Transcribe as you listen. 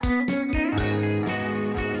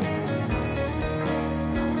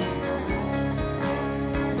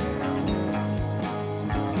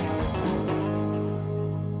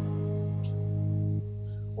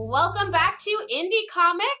Welcome back to Indie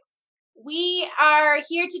Comics. We are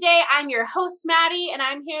here today. I'm your host, Maddie, and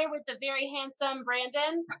I'm here with the very handsome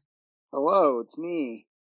Brandon. Hello, it's me.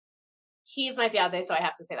 He's my fiance, so I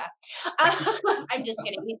have to say that. I'm just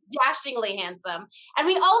kidding. He's dashingly handsome. And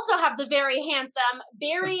we also have the very handsome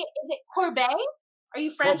Barry, is it Corbet? Are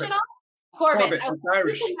you French Corbett. at all? Corbett. I'm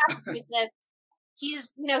Irish.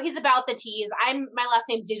 He's about the teas. My last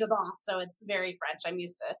name's Desjardins, so it's very French. I'm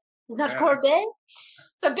used to. He's not Yeah. Corbett.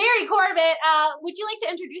 So Barry Corbett, would you like to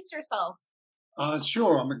introduce yourself?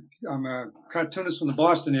 Sure. I'm a cartoonist from the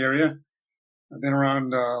Boston area. I've been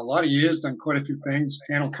around a lot of years, done quite a few things,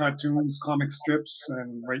 panel cartoons, comic strips,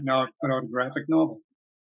 and right now I've put out a graphic novel.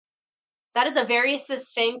 That is a very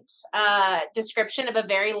succinct description of a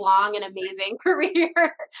very long and amazing career.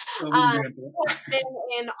 You've been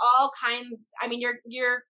in all kinds. I mean,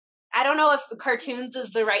 you're. I don't know if cartoons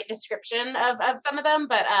is the right description of some of them,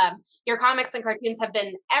 but your comics and cartoons have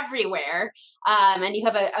been everywhere, and you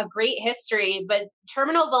have a great history. But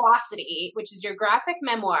Terminal Velocity, which is your graphic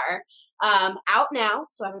memoir, out now,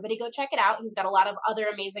 so everybody go check it out. He's got a lot of other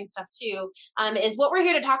amazing stuff too, is what we're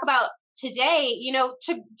here to talk about today. You know,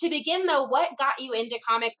 to begin though, what got you into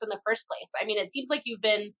comics in the first place? I mean, it seems like you've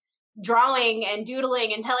been drawing and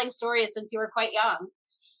doodling and telling stories since you were quite young.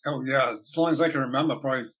 Oh, yeah. As long as I can remember,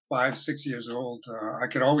 probably 5, 6 years old, I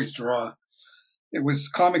could always draw. It was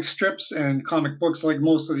comic strips and comic books like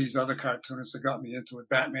most of these other cartoonists that got me into it,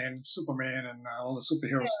 Batman, Superman, and all the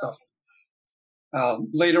superhero stuff.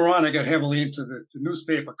 Later on, I got heavily into the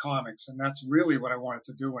newspaper comics, and that's really what I wanted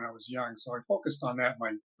to do when I was young. So I focused on that in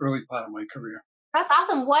my early part of my career. That's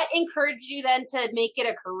awesome. What encouraged you then to make it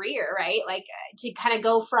a career, right? Like to kind of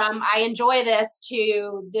go from I enjoy this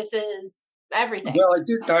to this is everything. Well, I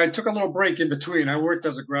did. I took a little break in between. I worked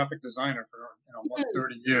as a graphic designer for about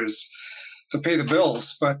 30 years to pay the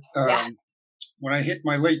bills. But when I hit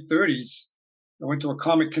my late 30s, I went to a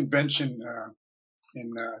comic convention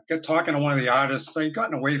and got talking to one of the artists. I had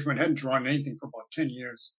gotten away from it, hadn't drawn anything for about 10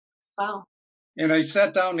 years. Wow. And I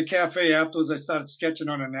sat down in the cafe afterwards. I started sketching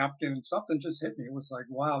on a napkin, and something just hit me. It was like,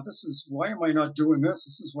 wow, why am I not doing this?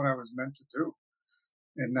 This is what I was meant to do.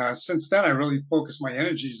 And since then, I really focused my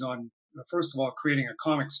energies on, first of all, creating a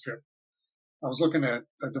comic strip. I was looking to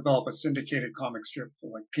develop a syndicated comic strip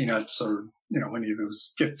like Peanuts or, any of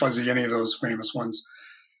those, Get Fuzzy, any of those famous ones.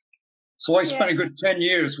 So I spent a good 10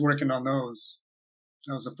 years working on those.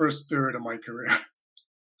 That was the first third of my career.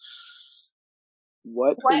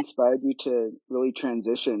 What inspired you to really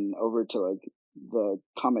transition over to like the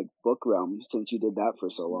comic book realm since you did that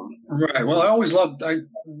for so long? Right. Well, I always loved,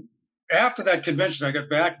 after that convention, I got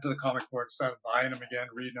back into the comic books, started buying them again,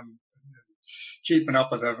 reading them, keeping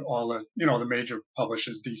up with all the, the major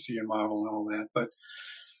publishers, DC and Marvel and all that. But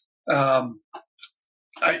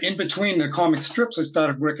in between the comic strips, I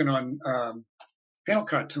started working on panel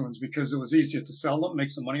cartoons because it was easier to sell them,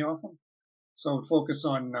 make some money off them. So I would focus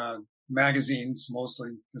on magazines mostly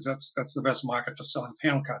because that's the best market for selling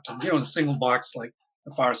panel cartoons. The single box like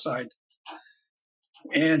The Far Side.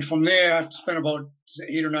 And from there, I spent about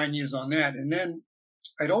 8 or 9 years on that. And then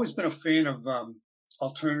I'd always been a fan of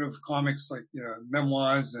alternative comics like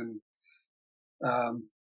memoirs and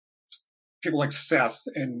people like Seth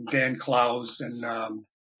and Dan Clowes and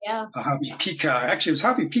Harvey Pekar. Actually, it was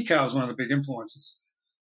Harvey Pekar was one of the big influences.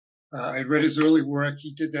 I read his early work.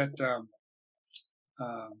 He did that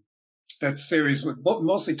that series with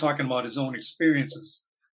mostly talking about his own experiences,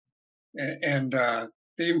 and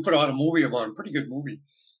they even put out a movie about him, pretty good movie.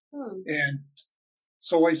 And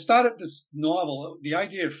so I started this novel. The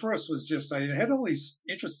idea at first was just I had all these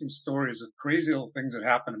interesting stories of crazy little things that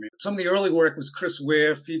happened to me. Some of the early work was Chris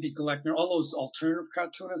Ware, Phoebe Gleckner, all those alternative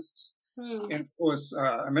cartoonists. And of course,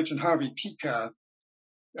 I mentioned Harvey Pekar,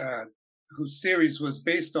 whose series was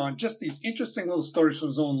based on just these interesting little stories from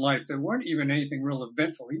his own life that weren't even anything real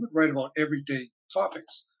eventful. He would write about everyday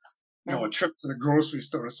topics, a trip to the grocery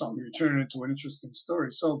store or something. You turn it into an interesting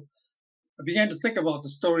story. So I began to think about the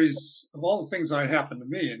stories of all the things that had happened to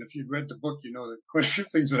me. And if you'd read the book, you know that quite a few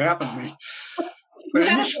things had happened to me. But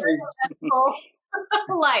initially,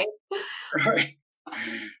 life. Right.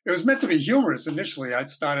 It was meant to be humorous initially. I'd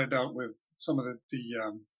started out with some of the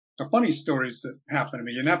funny stories that happened to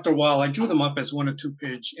me. And after a while, I drew them up as 1 or 2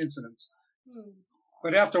 page incidents.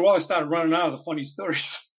 But after a while, I started running out of the funny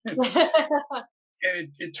stories. And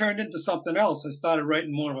it turned into something else. I started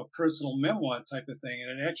writing more of a personal memoir type of thing.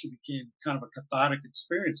 And it actually became kind of a cathartic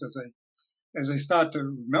experience as I started to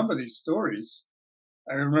remember these stories.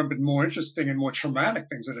 I remembered more interesting and more traumatic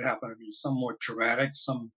things that had happened to me. Some more traumatic,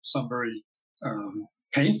 some very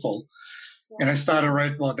painful. And I started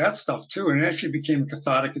writing about that stuff too. And it actually became a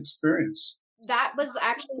cathartic experience. that was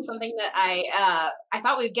actually something that I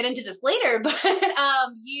thought we'd get into this later, but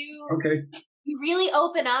okay. You really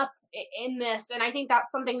open up in this, and I think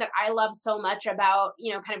that's something that I love so much about,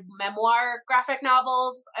 you know, kind of memoir graphic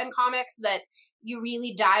novels and comics, that you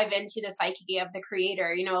really dive into the psyche of the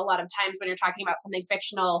creator. You know, a lot of times when you're talking about something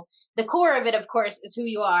fictional, the core of it, of course, is who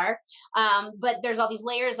you are, but there's all these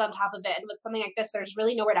layers on top of it, and with something like this, there's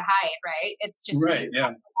really nowhere to hide, right? It's just right, yeah,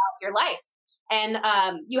 about your life, and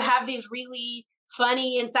you have these really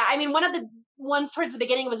funny and sad. I mean, one of the ones towards the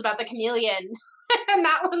beginning was about the chameleon. And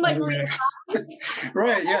that one, like, really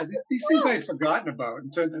right, yeah. These things I'd forgotten about,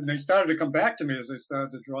 and they started to come back to me as I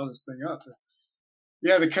started to draw this thing up.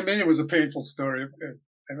 Yeah, the chameleon was a painful story,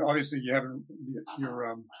 and obviously you haven't.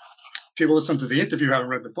 Your people listen to the interview haven't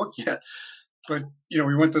read the book yet. But you know,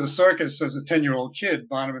 we went to the circus as a 10-year-old kid.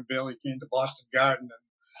 Barnum and Bailey came to Boston Garden, and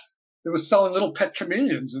they were selling little pet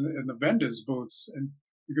chameleons in the vendors' booths, and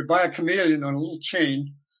you could buy a chameleon on a little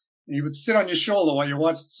chain, and he would sit on your shoulder while you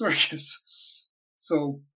watched the circus.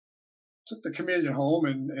 So took the chameleon home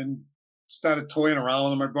and started toying around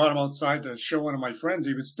with him. I brought him outside to show one of my friends.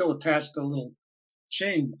 He was still attached to a little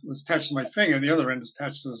chain, was attached to my finger. The other end was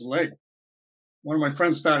attached to his leg. One of my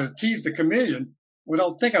friends started to tease the chameleon.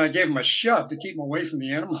 Without thinking, I gave him a shove to keep him away from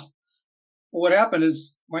the animal. But what happened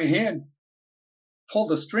is my hand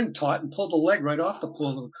pulled a string taut and pulled the leg right off the poor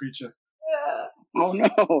little creature. Oh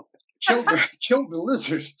no! Killed the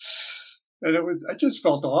lizard. And I just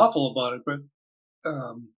felt awful about it, but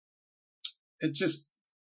it just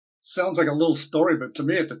sounds like a little story, but to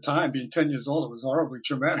me at the time, being 10 years old, it was horribly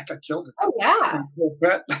traumatic. I killed it. Oh, yeah.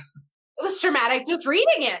 It was traumatic just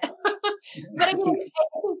reading it. But I mean,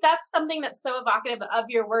 I think that's something that's so evocative of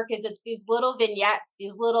your work, is it's these little vignettes,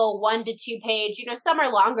 these little 1 to 2 page, you know, some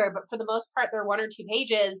are longer, but for the most part, they're 1 or 2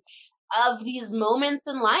 pages of these moments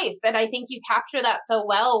in life. And I think you capture that so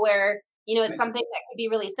well, where, you know, it's something that could be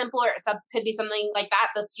really simple, or it could be something like that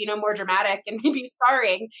that's, you know, more dramatic and maybe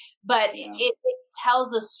scarring, but it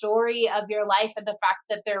tells the story of your life, and the fact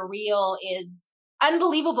that they're real is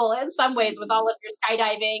unbelievable in some ways, with all of your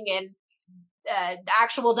skydiving and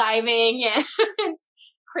actual diving and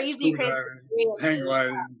crazy hang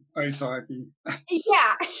gliding, ice hockey.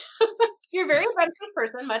 Yeah. You're a very adventurous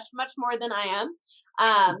person, much more than I am.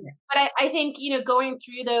 But I think, you know, going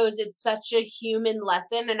through those, it's such a human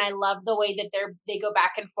lesson, and I love the way that they go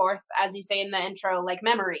back and forth, as you say in the intro, like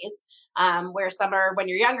memories, where some are when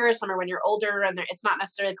you're younger, some are when you're older, and it's not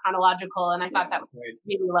necessarily chronological. And I thought that was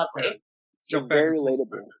really lovely. Very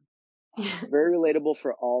relatable. Very relatable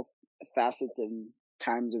for all facets and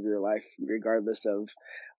times of your life, regardless of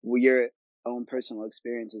your own personal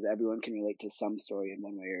experiences. Everyone can relate to some story in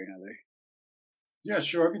one way or another. Yeah,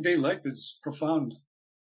 sure. Everyday life is profound.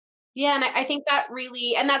 Yeah, and I think that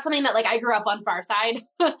really, and that's something that, like, I grew up on Far Side,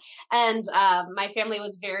 and my family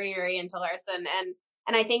was very, very into Larson,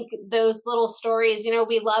 and I think those little stories, you know,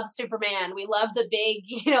 we love Superman, we love the big,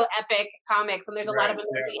 you know, epic comics, and there's a lot of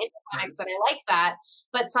amazing indie comics that are like that,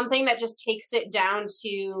 but something that just takes it down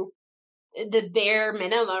to the bare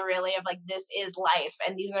minimum, really, of like, this is life,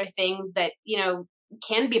 and these are things that, you know,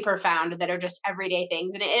 can be profound, that are just everyday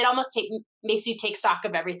things, and it almost makes you take stock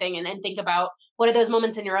of everything, and think about what are those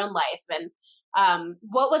moments in your own life, and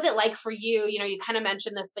what was it like for you? You know, you kind of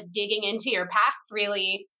mentioned this, but digging into your past,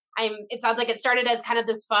 really, it sounds like it started as kind of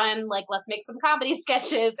this fun, like, let's make some comedy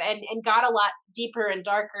sketches, and got a lot deeper and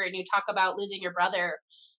darker. And you talk about losing your brother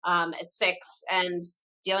at 6, and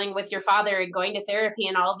dealing with your father, and going to therapy,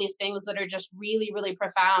 and all of these things that are just really, really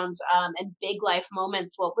profound, and big life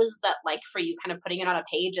moments. What was that like for you, kind of putting it on a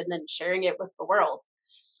page and then sharing it with the world?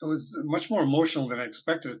 It was much more emotional than I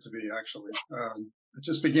expected it to be, actually. I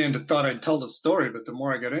just began to thought I'd tell the story, but the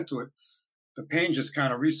more I got into it, the pain just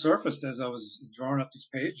kind of resurfaced as I was drawing up these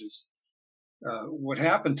pages. What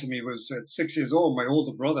happened to me was, at 6 years old, my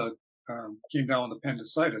older brother came down with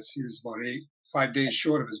appendicitis. He was about 5 days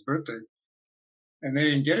short of his birthday. And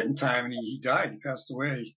they didn't get it in time, and he died. He passed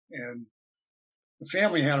away. And the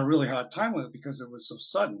family had a really hard time with it because it was so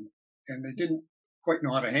sudden, and they didn't quite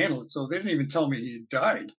know how to handle it. So they didn't even tell me he had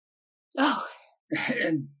died. Oh.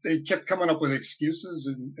 And they kept coming up with excuses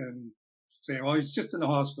and saying, well, he's just in the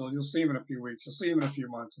hospital. You'll see him in a few weeks. You'll see him in a few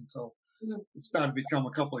months, until it started to become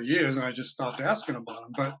a couple of years, and I just stopped asking about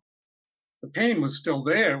him. But the pain was still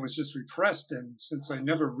there. It was just repressed. And since I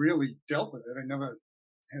never really dealt with it, I never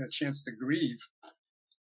had a chance to grieve.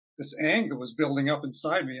 This anger was building up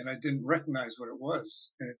inside me, and I didn't recognize what it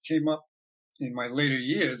was. And it came up in my later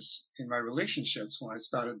years in my relationships, when I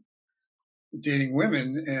started dating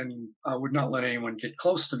women, and I would not let anyone get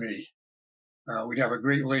close to me. We'd have a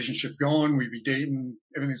great relationship going. We'd be dating.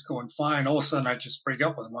 Everything's going fine. All of a sudden, I'd just break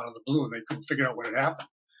up with them out of the blue, and they couldn't figure out what had happened.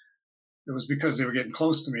 It was because they were getting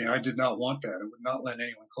close to me. I did not want that. I would not let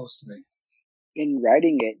anyone close to me. In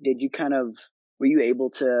writing it, were you able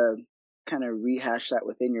to kind of rehash that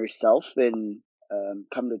within yourself and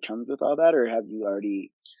come to terms with all that, or have you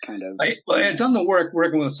already kind of? I had done the work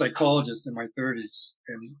working with a psychologist in my 30s,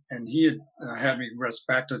 and he had had me rest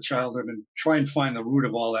back to childhood and try and find the root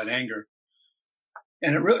of all that anger.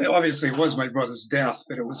 And it really, obviously, it was my brother's death,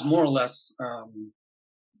 but it was more or less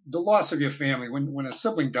the loss of your family. When a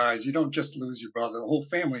sibling dies, you don't just lose your brother; the whole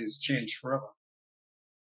family is changed forever.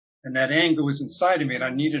 And that anger was inside of me, and I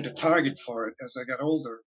needed a target for it. As I got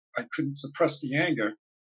older, I couldn't suppress the anger.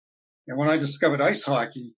 And when I discovered ice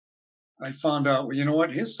hockey, I found out, well, you know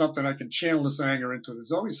what? Here's something I can channel this anger into.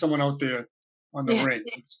 There's always someone out there on the rink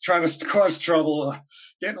trying to cause trouble,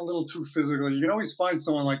 getting a little too physical. You can always find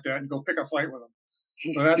someone like that and go pick a fight with them.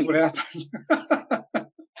 So that's what happened.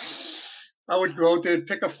 I would go out there,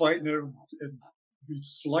 pick a fight, and we'd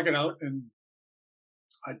slug it out, and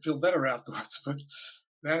I'd feel better afterwards. But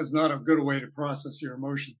that is not a good way to process your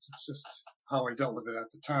emotions. It's just how I dealt with it at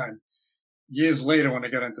the time. Years later, when I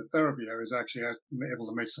got into therapy, I was actually able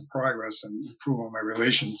to make some progress and improve on my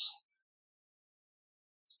relations.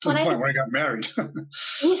 To the point where I got married.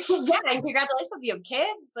 Yeah, and congratulations, you have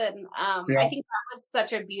kids. And I think that was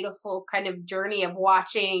such a beautiful kind of journey of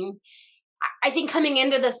watching. I think coming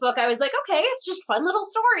into this book, I was like, okay, it's just fun little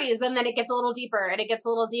stories. And then it gets a little deeper and it gets a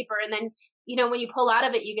little deeper. And then, when you pull out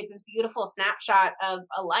of it, you get this beautiful snapshot of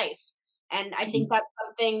a life. And I think that's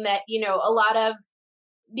something that, a lot of,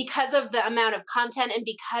 because of the amount of content and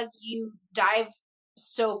because you dive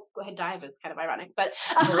is kind of ironic, but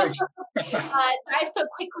dive so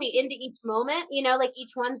quickly into each moment, like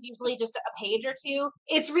each one's usually just a page or two.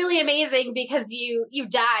 It's really amazing because you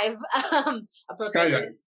dive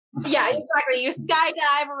skydive. Yeah, exactly. You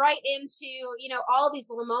skydive right into, all these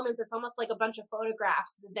little moments. It's almost like a bunch of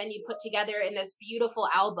photographs that then you put together in this beautiful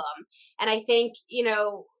album. And I think,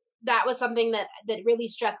 that was something that really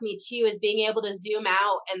struck me too, is being able to zoom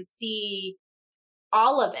out and see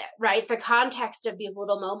all of it, right? The context of these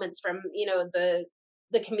little moments from,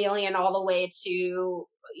 the chameleon all the way to,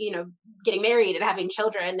 getting married and having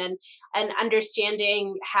children and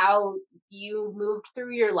understanding how you moved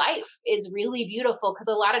through your life is really beautiful. Because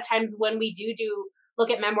a lot of times when we do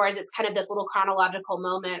look at memoirs, it's kind of this little chronological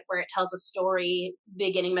moment where it tells a story,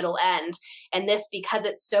 beginning, middle, end. And this, because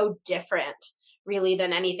it's so different really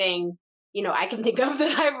than anything, I can think of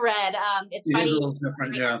that I've read. It's funny. Is a little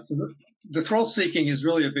different, yeah. So the thrill seeking is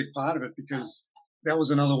really a big part of it, because that was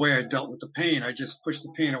another way I dealt with the pain. I just pushed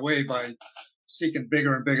the pain away by seeking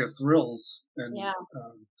bigger and bigger thrills. And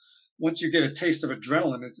once you get a taste of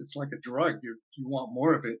adrenaline, it's like a drug. You want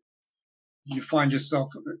more of it. You find yourself,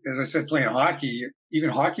 as I said, playing hockey. Even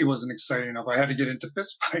hockey wasn't exciting enough. I had to get into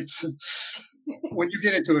fist fights. When you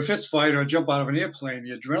get into a fist fight or jump out of an airplane,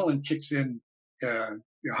 the adrenaline kicks in.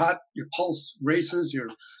 Your heart, your pulse races, your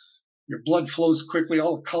blood flows quickly,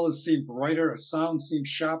 all the colors seem brighter, a sound seems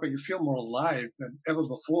sharper, you feel more alive than ever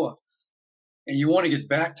before. And you want to get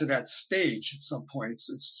back to that stage at some point.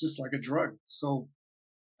 It's just like a drug. So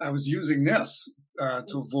I was using this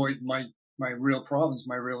to avoid my real problems,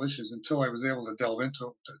 my real issues, until I was able to delve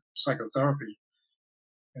into psychotherapy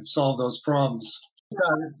and solve those problems.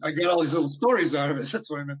 I got all these little stories out of it. That's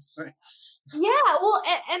what I meant to say. Yeah, well,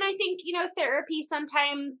 and I think, therapy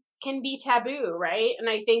sometimes can be taboo, right? And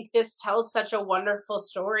I think this tells such a wonderful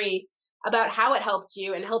story about how it helped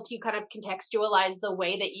you and helped you kind of contextualize the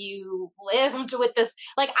way that you lived with this.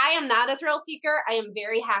 Like, I am not a thrill seeker. I am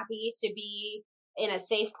very happy to be in a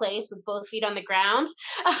safe place with both feet on the ground.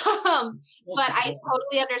 But I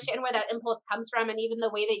totally understand where that impulse comes from. And even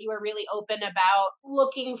the way that you were really open about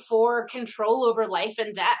looking for control over life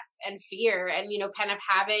and death and fear and, kind of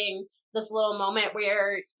having this little moment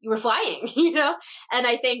where you were flying, and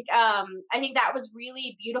I think that was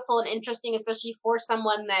really beautiful and interesting, especially for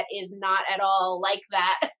someone that is not at all like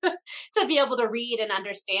that, to be able to read and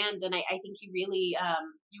understand. And I think you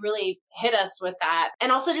really hit us with that.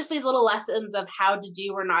 And also just these little lessons of how to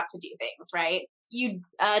do or not to do things, right? You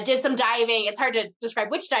did some diving. It's hard to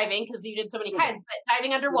describe which diving because you did so many kinds, but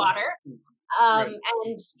diving underwater. Right.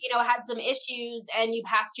 And, had some issues and you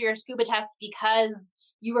passed your scuba test because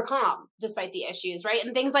you were calm despite the issues, right?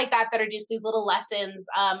 And things like that are just these little lessons.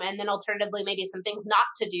 And then alternatively, maybe some things not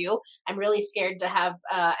to do. I'm really scared to have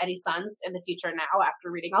any sons in the future now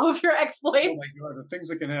after reading all of your exploits. Oh my God, the things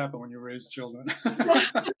that can happen when you raise children.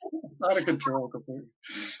 It's out of control completely.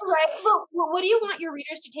 Right. Well, what do you want your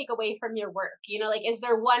readers to take away from your work? You know, like, is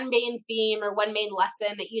there one main theme or one main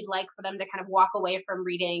lesson that you'd like for them to kind of walk away from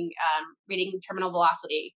reading Terminal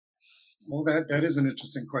Velocity? Well, that is an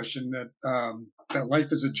interesting question. That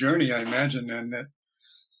life is a journey, I imagine, and that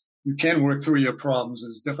you can work through your problems,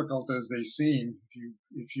 as difficult as they seem,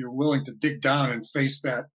 if you're willing to dig down and face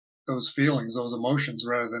those feelings, those emotions,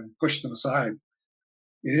 rather than push them aside.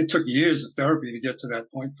 It took years of therapy to get to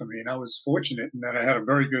that point for me, and I was fortunate in that I had a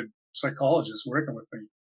very good psychologist working with me.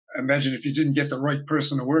 I imagine if you didn't get the right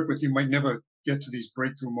person to work with, you might never get to these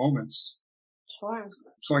breakthrough moments. Sure.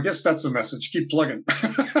 So I guess that's the message. Keep plugging.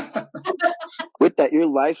 With that, your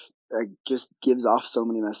life just gives off so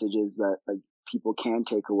many messages that people can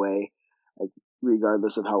take away,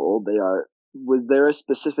 regardless of how old they are. Was there a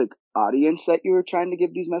specific audience that you were trying to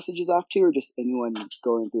give these messages off to, or just anyone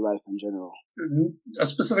going through life in general? A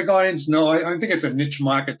specific audience? No, I think it's a niche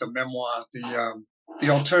market, the memoir, the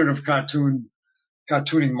alternative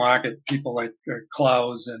cartooning market, people like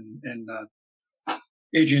Klaus and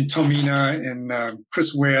Adrian Tomina and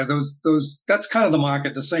Chris Ware. That's kind of the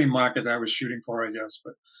market, the same market I was shooting for, I guess.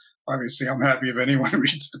 But obviously, I'm happy if anyone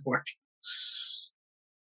reads the book.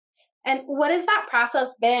 And what has that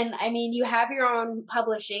process been? I mean, you have your own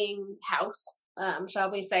publishing house,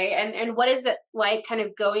 shall we say, and what is it like kind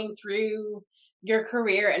of going through your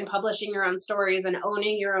career and publishing your own stories and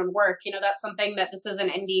owning your own work? You know, that's something that this is an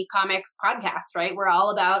indie comics podcast, right? We're all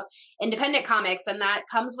about independent comics, and that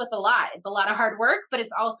comes with a lot. It's a lot of hard work, but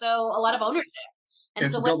it's also a lot of ownership. And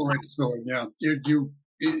it's a double-edged sword, yeah.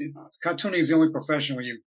 Cartooning is the only profession where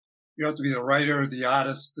you have to be the writer, the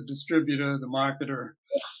artist, the distributor, the marketer,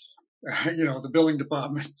 the billing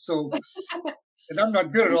department. So, and I'm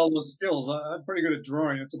not good at all those skills. I'm pretty good at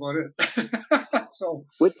drawing. That's about it. So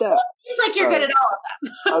with that, it seems like you're good at all of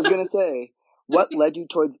them. I was going to say, what led you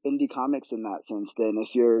towards indie comics in that sense then,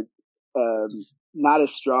 if you're not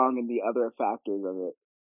as strong in the other factors of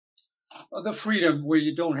it? The freedom where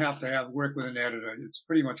you don't have to work with an editor. It's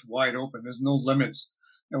pretty much wide open. There's no limits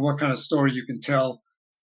on what kind of story you can tell.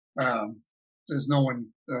 There's no one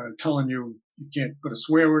telling you can't put a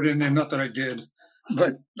swear word in there. Not that I did,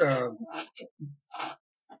 but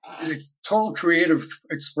total creative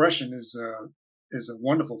expression is a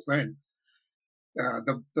wonderful thing.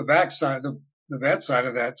 The bad side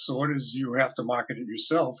of that sword is you have to market it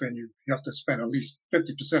yourself, and you have to spend at least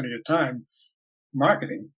 50% of your time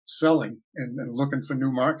marketing, selling, and looking for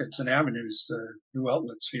new markets and avenues, new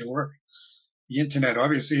outlets for your work. The internet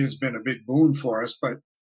obviously has been a big boon for us, but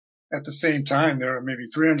at the same time, there are maybe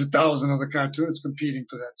 300,000 other cartoonists competing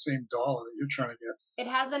for that same dollar that you're trying to get. It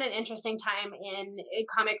has been an interesting time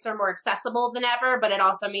comics are more accessible than ever, but it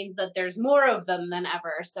also means that there's more of them than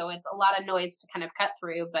ever. So it's a lot of noise to kind of cut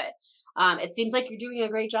through, but it seems like you're doing a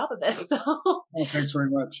great job of this. So. Oh, thanks very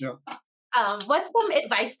much. Yeah. What's some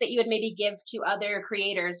advice that you would maybe give to other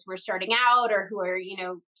creators who are starting out or who are,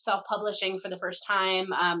 self-publishing for the first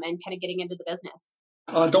time and kind of getting into the business?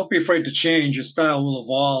 Don't be afraid to change. Your style will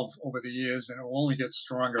evolve over the years, and it will only get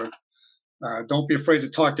stronger. Don't be afraid to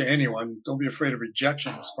talk to anyone. Don't be afraid of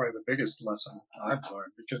rejection. It's probably the biggest lesson I've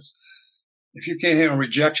learned, because if you can't handle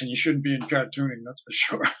rejection, you shouldn't be in cartooning, that's for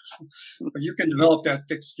sure. But you can develop that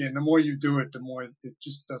thick skin. The more you do it, the more it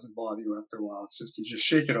just doesn't bother you after a while. It's just, you just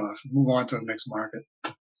shake it off, move on to the next market.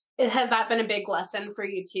 Has that been a big lesson for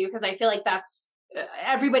you too? Because I feel like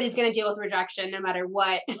everybody's going to deal with rejection no matter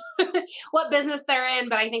what what business they're in,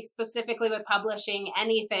 but I think specifically with publishing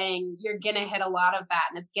anything, you're going to hit a lot of that,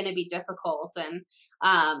 and it's going to be difficult. And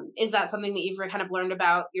is that something that you've kind of learned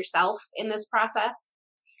about yourself in this process?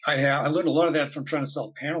 I learned a lot of that from trying to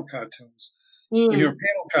sell panel cartoons. When you're a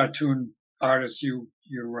panel cartoon artist,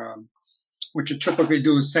 what you typically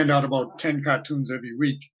do is send out about 10 cartoons every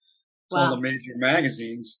week to all the major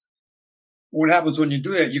magazines. What happens when you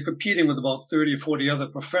do that, you're competing with about 30 or 40 other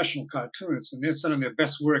professional cartoonists, and they're sending their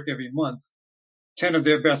best work every month, 10 of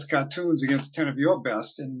their best cartoons against 10 of your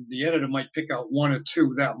best, and the editor might pick out 1 or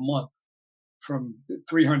 2 that month from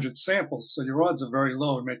 300 samples. So your odds are very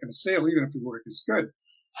low in making a sale, even if your work is good.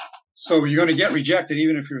 So you're going to get rejected,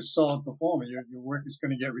 even if you're a solid performer. Your work is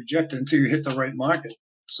going to get rejected until you hit the right market.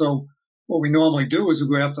 So what we normally do is we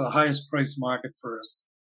go after the highest price market first.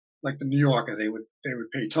 Like the New Yorker, they would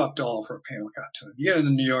pay top dollar for a panel cartoon. You get in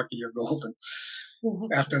the New Yorker, you're golden.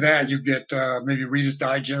 Mm-hmm. After that, you get maybe Reader's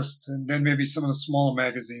Digest, and then maybe some of the smaller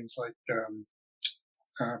magazines like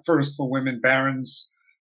First for Women, Barron's,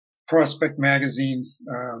 Prospect Magazine,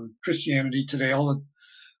 Christianity Today,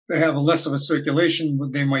 they have a less of a circulation.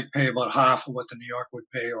 They might pay about half of what the New York would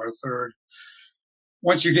pay, or a third.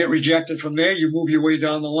 Once you get rejected from there, you move your way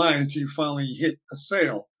down the line until you finally hit a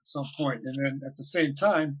sale at some point. And then at the same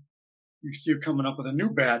time, you see you're coming up with a new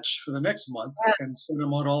batch for the next month and send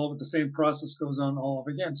them out all over. The same process goes on all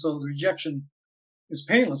over again. So the rejection is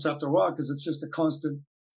painless after a while because it's just a constant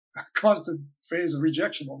phase of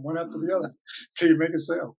rejection, one after the other, till you make a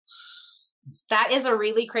sale. That is a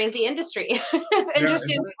really crazy industry. It's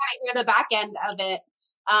interesting to kind of hear the back end of it,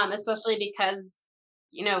 especially because,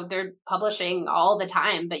 they're publishing all the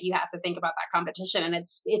time, but you have to think about that competition, and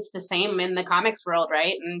it's the same in the comics world,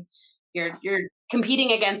 right? And you're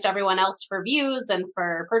competing against everyone else for views and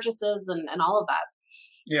for purchases and all of that.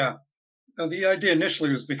 Yeah. Now, the idea initially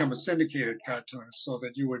was to become a syndicated cartoonist so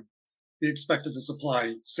that you would be expected to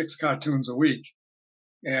supply 6 cartoons a week.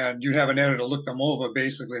 And you'd have an editor look them over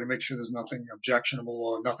basically to make sure there's nothing objectionable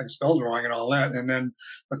or nothing spelled wrong and all that.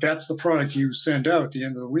 But that's the product you send out at the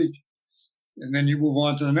end of the week. And then you move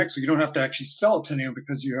on to the next week. You don't have to actually sell it to anyone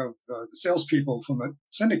because you have the salespeople from the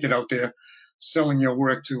syndicate out there selling your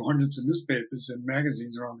work to hundreds of newspapers and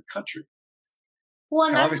magazines around the country. Well,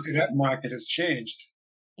 and obviously that market has changed.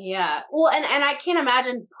 Yeah. Well, and I can't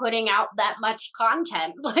imagine putting out that much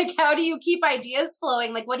content. Like, how do you keep ideas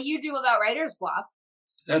flowing? Like, what do you do about writer's block?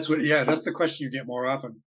 That's the question you get more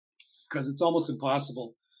often, because it's almost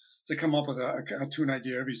impossible to come up with a cartoon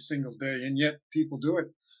idea every single day. And yet people do it.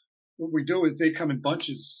 What we do is they come in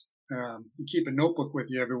bunches. You keep a notebook with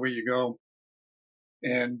you everywhere you go.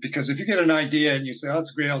 And because if you get an idea and you say, oh,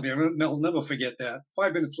 that's a great idea, I'll never forget that.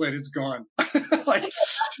 5 minutes later, it's gone. Like,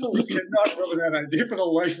 you cannot remember that idea for the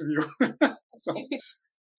life of you. So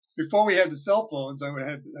before we had the cell phones,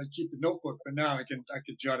 I'd keep the notebook, but now I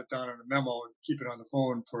could jot it down on a memo and keep it on the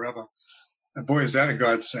phone forever. And boy, is that a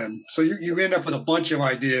godsend. So you end up with a bunch of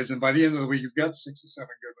ideas, and by the end of the week, you've got 6 or 7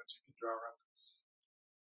 good ones you can draw around.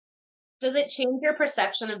 Does it change your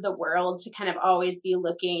perception of the world to kind of always be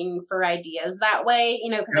looking for ideas that way?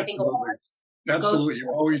 Because I think absolutely,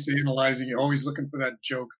 you're always analyzing, you're always looking for that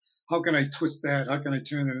joke. How can I twist that? How can I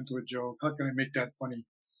turn it into a joke? How can I make that funny?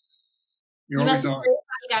 You're always on. You're a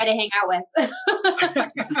funny guy to hang out with.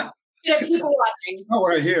 People watching. Oh,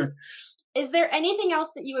 right here. Is there anything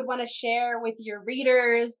else that you would want to share with your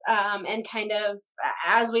readers? And kind of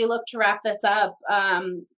as we look to wrap this up,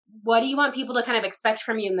 what do you want people to kind of expect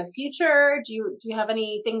from you in the future? Do you have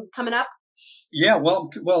anything coming up? Yeah, well,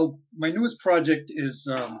 my newest project is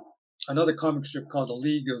another comic strip called The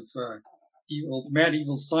League of Mad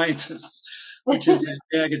Evil Scientists, which is a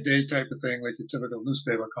gag a day type of thing, like your typical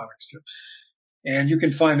newspaper comic strip. And you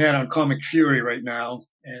can find that on Comic Fury right now.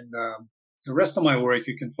 And the rest of my work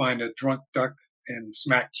you can find at Drunk Duck and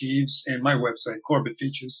Smack Jeeves and my website, Corbett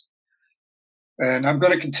Features. And I'm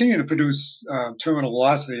going to continue to produce Terminal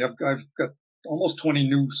Velocity. I've got almost 20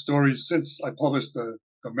 new stories since I published the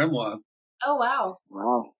memoir. Oh, wow.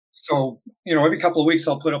 Wow. So, every couple of weeks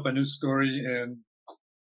I'll put up a new story, and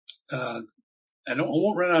I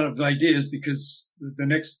won't run out of ideas because the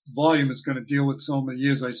next volume is going to deal with some of the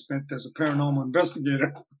years I spent as a paranormal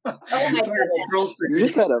investigator. Oh, my goodness. You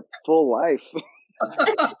just had a full life.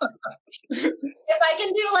 If I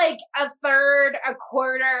can do like a third, a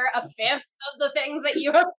quarter, a fifth of the things that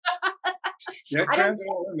you have done. Yeah, I crammed it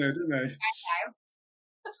all in there, didn't I?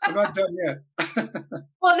 I'm not done yet.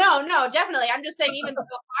 Well, no, definitely. I'm just saying, even so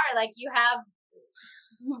far, like you've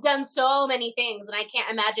done so many things, and I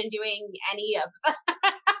can't imagine doing any of.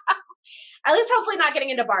 At least, hopefully, not getting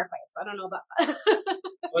into bar fights. I don't know about that.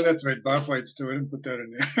 Oh, that's right, bar fights too. I didn't put that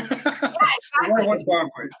in there. Yeah, exactly. One bar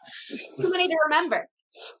fight. Too many to remember.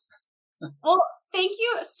 Well, thank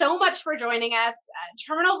you so much for joining us.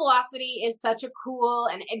 Terminal Velocity is such a cool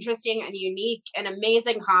and interesting and unique and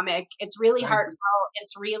amazing comic. It's really heartfelt.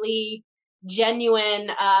 It's really genuine.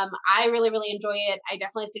 I really, really enjoy it. I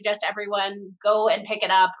definitely suggest everyone go and pick it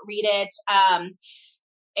up, read it.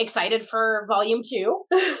 Excited for volume 2. You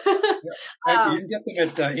can get them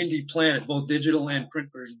at Indie Planet, both digital and print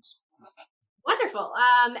versions. Wonderful.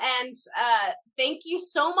 And thank you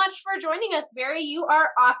so much for joining us, Barry. You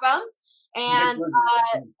are awesome. And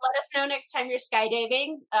let us know next time you're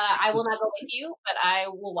skydiving. I will not go with you, but I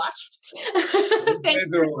will watch. Thank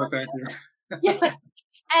you. Yeah.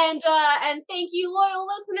 And thank you, loyal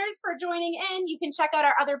listeners, for joining in. You can check out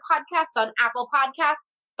our other podcasts on Apple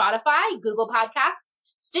Podcasts, Spotify, Google Podcasts,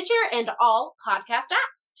 Stitcher, and all podcast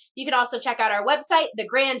apps. You can also check out our website,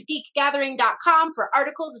 thegrandgeekgathering.com, for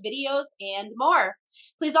articles, videos, and more.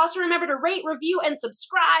 Please also remember to rate, review, and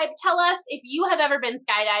subscribe. Tell us if you have ever been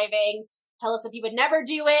skydiving. Tell us if you would never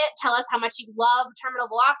do it. Tell us how much you love terminal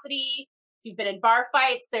velocity. If you've been in bar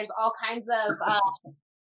fights, there's all kinds of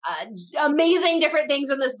amazing different things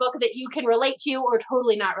in this book that you can relate to or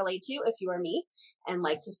totally not relate to if you are me and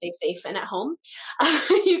like to stay safe and at home.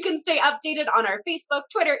 You can stay updated on our Facebook,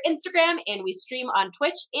 Twitter, Instagram, and we stream on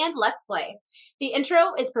Twitch and Let's Play. The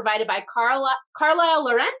intro is provided by Carlisle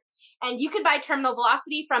Laurent, and you can buy Terminal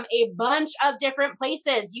Velocity from a bunch of different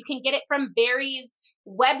places. You can get it from Barry's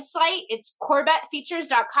website. It's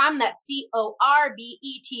CorbettFeatures.com. That's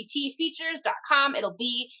CORBETT Features.com. It'll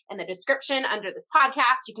be in the description under this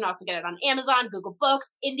podcast. You can also get it on Amazon, Google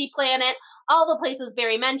Books, Indie Planet, all the places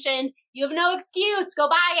Barry mentioned. You have no excuse. Go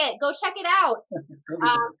buy it. Go check it out. So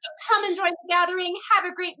come and join the gathering. Have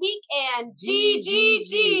a great week, and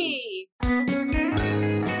GGG.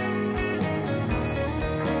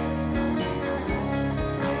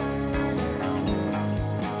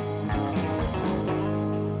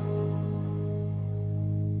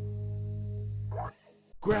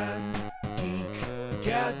 Grand Geek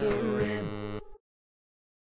Gathering.